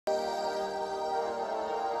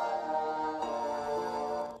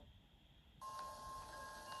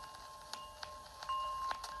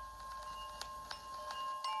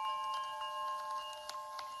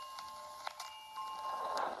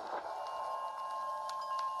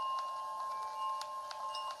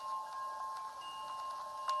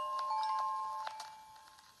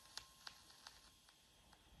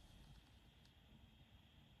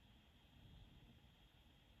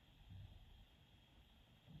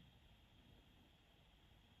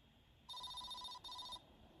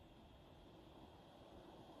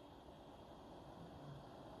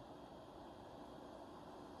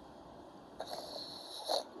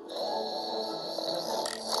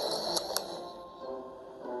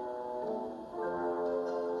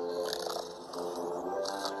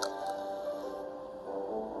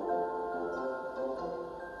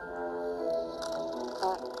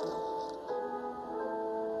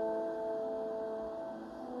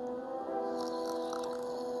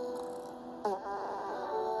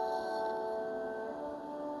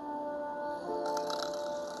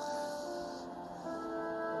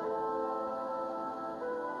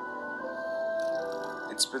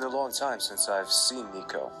It's been a long time since I've seen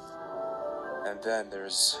Nico. And then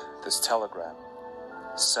there's this telegram.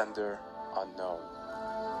 Sender unknown.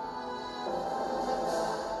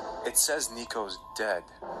 It says Nico's dead.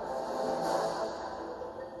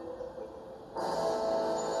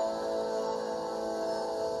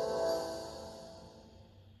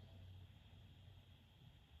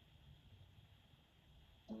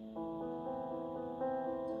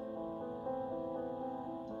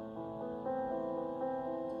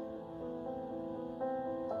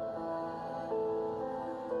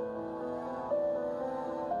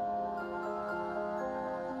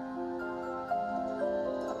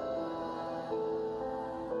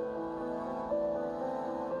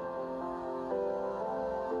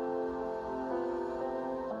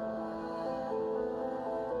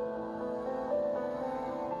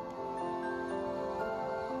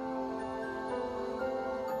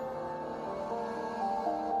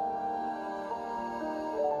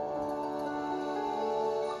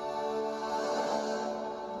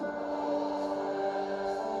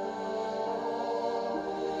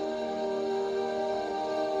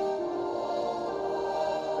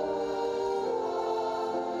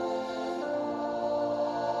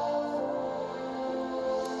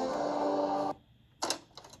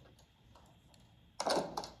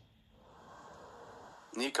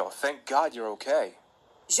 Nico, thank God you're okay.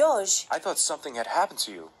 George. I thought something had happened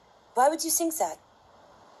to you. Why would you think that?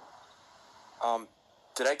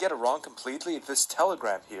 Did I get it wrong completely? This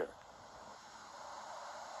telegram here.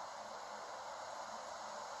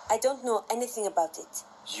 I don't know anything about it.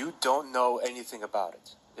 You don't know anything about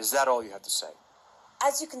it. Is that all you have to say?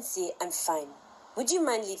 As you can see, I'm fine. Would you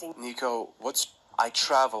mind leaving? Nico, I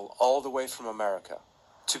travel all the way from America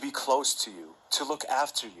to be close to you, to look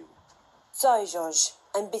after you. Sorry, George.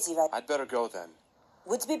 I'm busy right now. I'd better go then.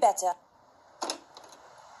 Would be better.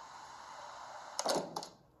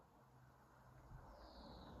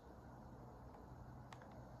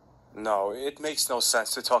 No, it makes no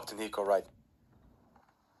sense to talk to Nico right.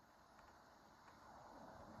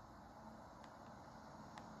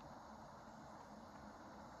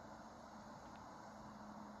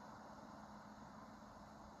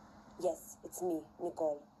 Yes, it's me,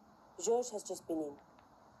 Nicole. George has just been in.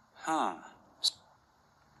 Huh.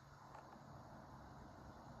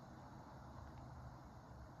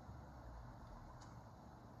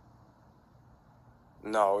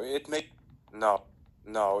 No, it make... No.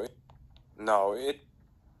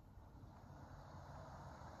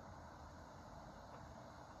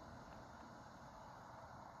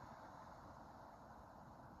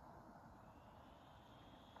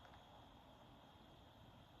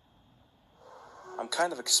 I'm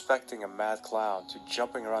kind of expecting a mad clown to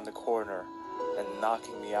jumping around the corner and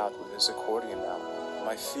knocking me out with his accordion now.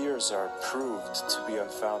 My fears are proved to be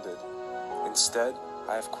unfounded. Instead,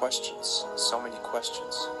 I have questions. So many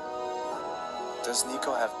questions. Does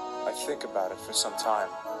Nico have... I think about it for some time.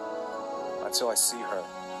 Until I see her.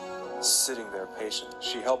 Sitting there patient.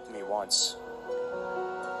 She helped me once.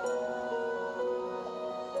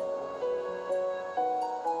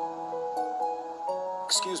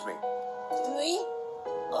 Excuse me. Me?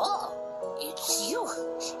 Oh, it's you.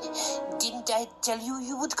 Didn't I tell you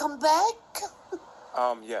you would come back?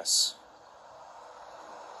 Yes.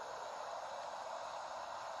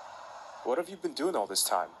 What have you been doing all this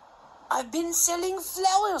time? I've been selling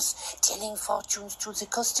flowers, telling fortunes to the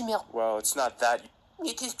customer. Well, it's not that...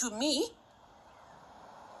 It is to me.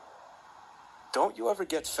 Don't you ever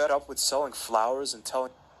get fed up with selling flowers and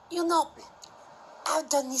telling... You know, I've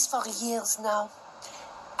done this for years now.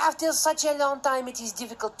 After such a long time, it is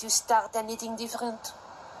difficult to start anything different.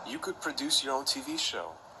 You could produce your own TV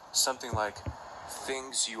show. Something like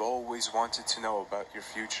things you always wanted to know about your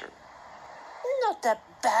future. Not a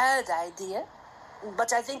bad idea.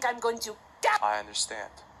 But I think I'm going to... I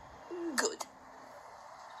understand. Good.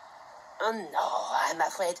 Oh, no, I'm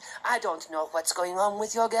afraid I don't know what's going on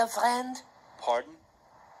with your girlfriend. Pardon?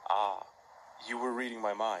 Ah, you were reading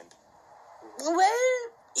my mind.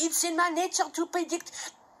 Well, it's in my nature to predict...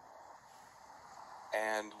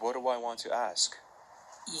 And what do I want to ask?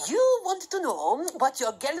 You want to know what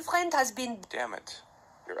your girlfriend has been... Damn it.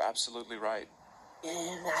 You're absolutely right.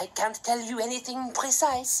 I can't tell you anything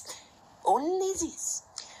precise. Only this.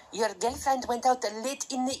 Your girlfriend went out late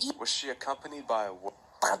in the evening. Was she accompanied by a...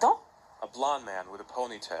 Pardon? A blonde man with a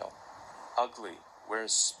ponytail. Ugly.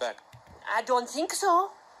 Wears spec. I don't think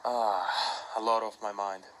so. A lot off my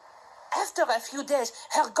mind. After a few days,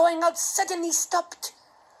 her going out suddenly stopped.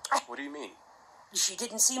 What do you mean? She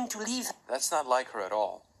didn't seem to leave. That's not like her at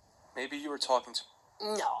all. Maybe you were talking to...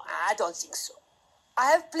 No, I don't think so.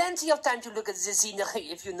 I have plenty of time to look at the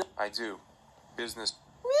scenery, if you know. I do. Business...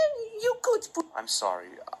 Well, you could put... I'm sorry.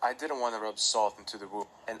 I didn't want to rub salt into the wound,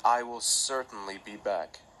 and I will certainly be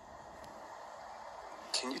back.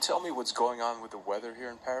 Can you tell me what's going on with the weather here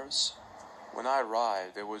in Paris? When I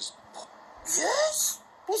arrived, it was... Yes,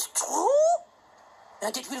 it's true.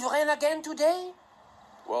 And it will rain again today?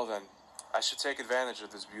 Well then, I should take advantage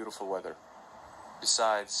of this beautiful weather.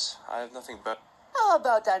 Besides, I have nothing but... How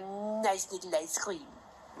about a nice little ice cream?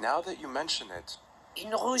 Now that you mention it,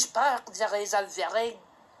 In Rouge Park, there is a very...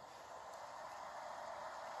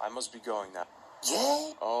 I must be going now.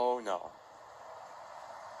 Yeah? Oh no.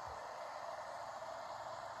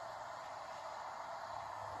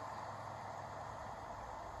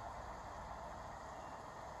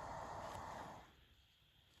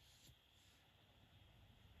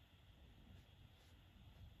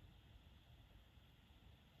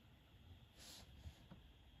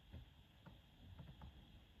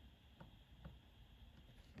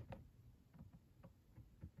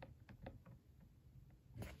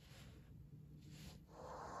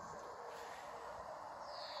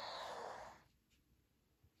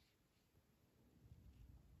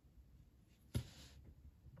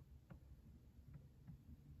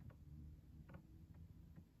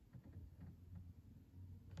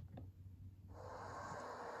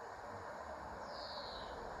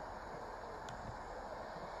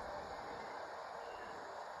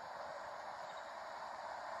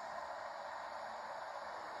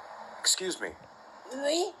 Excuse me.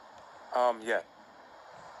 Oui? Yeah.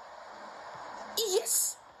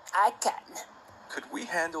 Yes, I can. Could we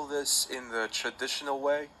handle this in the traditional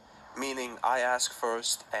way? Meaning I ask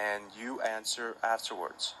first and you answer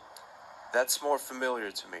afterwards. That's more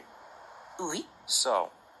familiar to me. Oui?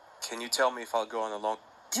 So, can you tell me if I'll go on a long...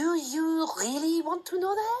 Do you really want to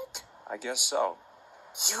know that? I guess so.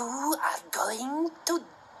 You are going to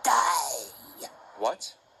die.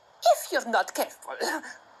 What? If you're not careful.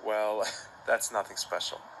 Well, that's nothing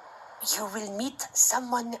special. You will meet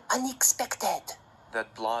someone unexpected.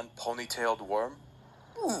 That blonde ponytailed worm?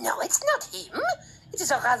 No, it's not him. It is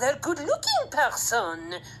a rather good-looking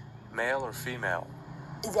person. Male or female?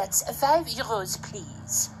 That's €5,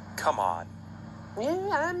 please. Come on.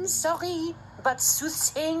 I'm sorry, but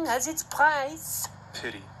soothing has its price.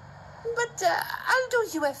 Pity. But I'll do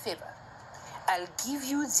you a favor. I'll give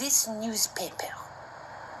you this newspaper.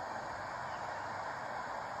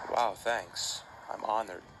 Wow, thanks. I'm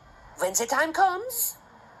honored. When the time comes,